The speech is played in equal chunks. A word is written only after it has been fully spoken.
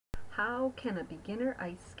How can a beginner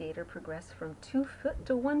ice skater progress from 2-foot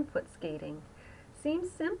to 1-foot skating? Seems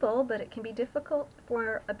simple, but it can be difficult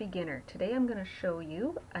for a beginner. Today I'm going to show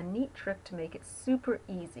you a neat trick to make it super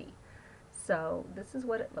easy. So this is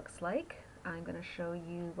what it looks like. I'm going to show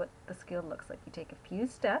you what the skill looks like. You take a few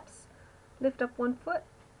steps, lift up one foot,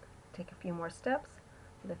 take a few more steps,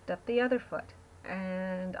 lift up the other foot.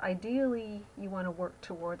 And ideally you want to work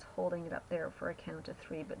towards holding it up there for a count of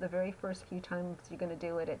 3, but the very first few times you're going to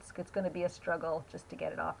do it, it's going to be a struggle just to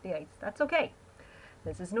get it off the ice. That's okay.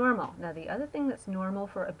 This is normal. Now the other thing that's normal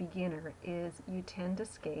for a beginner is you tend to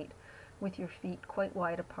skate with your feet quite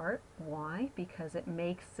wide apart. Why? Because it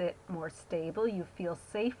makes it more stable. You feel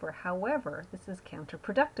safer. However, this is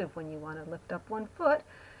counterproductive when you want to lift up one foot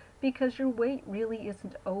because your weight really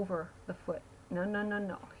isn't over the foot. No, no, no,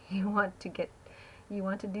 no. You want to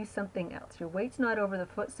do something else. Your weight's not over the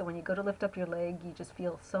foot, so when you go to lift up your leg, you just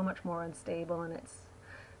feel so much more unstable, and it's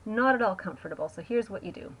not at all comfortable. So here's what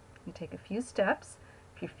you do. You take a few steps.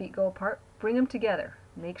 If your feet go apart, bring them together.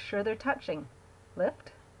 Make sure they're touching.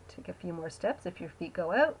 Lift. Take a few more steps. If your feet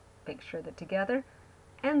go out, make sure they're together,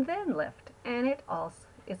 and then lift. And it also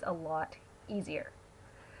is a lot easier.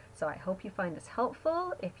 So I hope you find this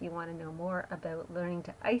helpful. If you want to know more about learning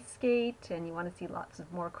to ice skate and you want to see lots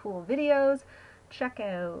of more cool videos, check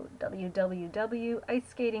out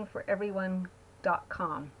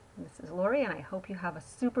www.iceskatingforeveryone.com. This is Lori, and I hope you have a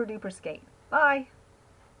super duper skate. Bye!